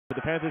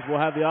The Panthers will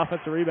have the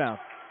offensive rebound.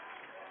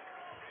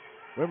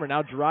 Wimmer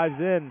now drives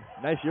in.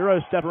 Nice Euro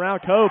step around.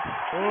 Cope.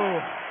 Ooh.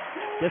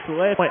 Gets the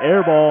layup.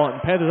 Air ball,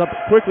 and Panthers up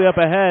quickly up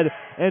ahead.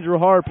 Andrew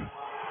Harp.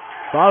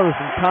 Thought with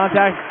some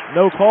contact.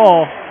 No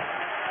call.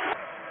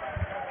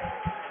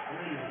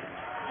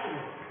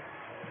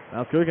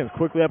 Now Googins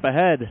quickly up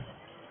ahead.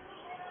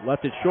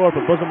 Left it short,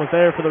 but Bosom was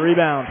there for the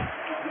rebound.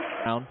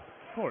 Of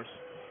course.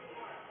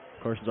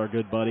 Of course, is our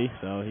good buddy,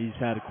 so he's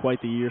had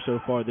quite the year so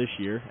far this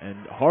year.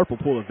 And Harp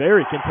will pull a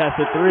very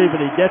contested three, but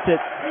he gets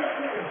it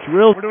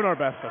drilled. We're doing our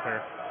best up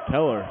here.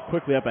 Keller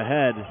quickly up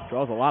ahead,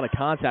 draws a lot of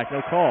contact,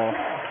 no call.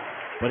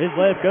 But his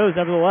layup goes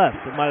nevertheless.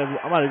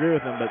 I might agree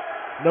with him, but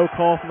no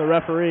call from the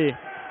referee.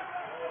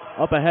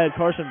 Up ahead,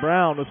 Carson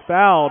Brown was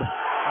fouled.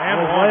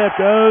 And his layup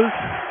goes.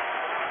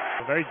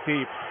 Very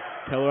deep.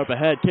 Keller up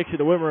ahead, kicks it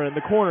to Wimmer in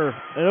the corner.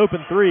 An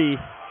open three.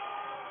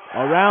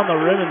 Around the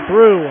rim and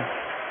through.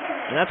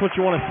 And that's what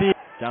you want to see.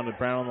 Down to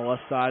Brown on the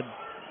left side,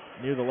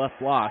 near the left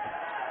block.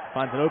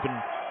 Finds an open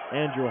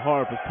Andrew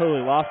Harp. Is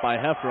totally lost by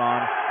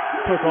Heffron.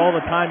 Took all the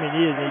time he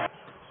needed.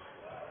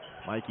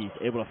 Mikey's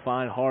able to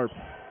find Harp.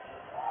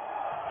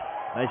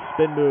 Nice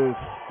spin move.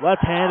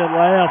 Left-handed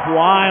layup.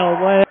 Wild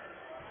layup.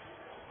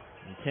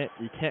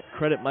 You can't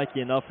credit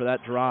Mikey enough for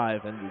that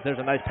drive. And there's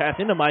a nice pass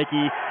into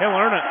Mikey. He'll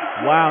learn it.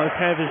 Wow, this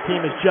Panthers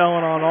team is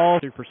gelling on all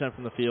 3%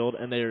 from the field,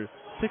 and they're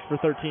 6 for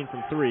 13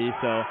 from 3.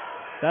 So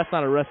that's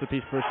not a recipe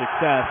for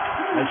success.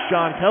 As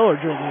Sean Keller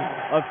drills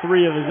a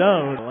three of his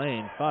own.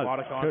 Lane. A lot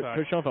of contact.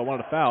 Coach Schoenfeld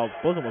wanted a foul.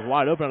 Bosom was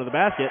wide open under the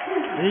basket,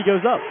 and he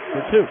goes up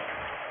for 2.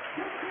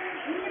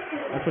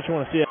 That's what you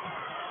want to see.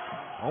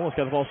 Almost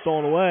got the ball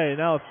stolen away.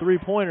 Now a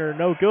three-pointer,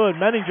 no good.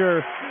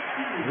 Menninger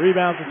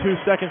rebounds with 2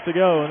 seconds to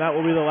go, and that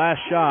will be the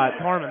last shot.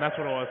 Harmon, that's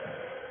what it was.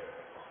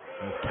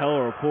 As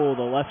Keller will pull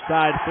the left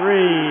side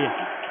three.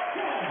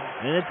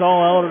 And it's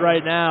all Elder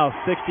right now.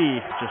 60,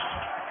 just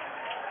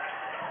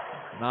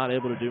not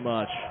able to do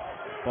much.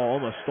 Ball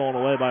almost stolen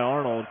away by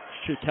Arnold.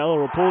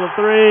 Keller will pull the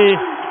three.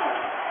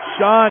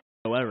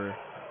 However,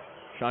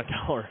 Sean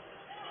Keller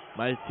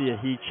might see a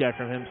heat check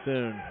from him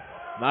soon.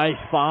 Nice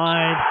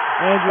find.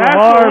 Andrew That's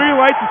Harp. what we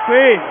like to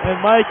see.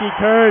 And Mikey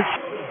Kirch.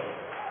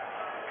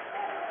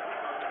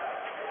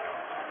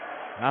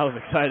 That was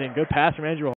exciting. Good pass from Andrew Harp.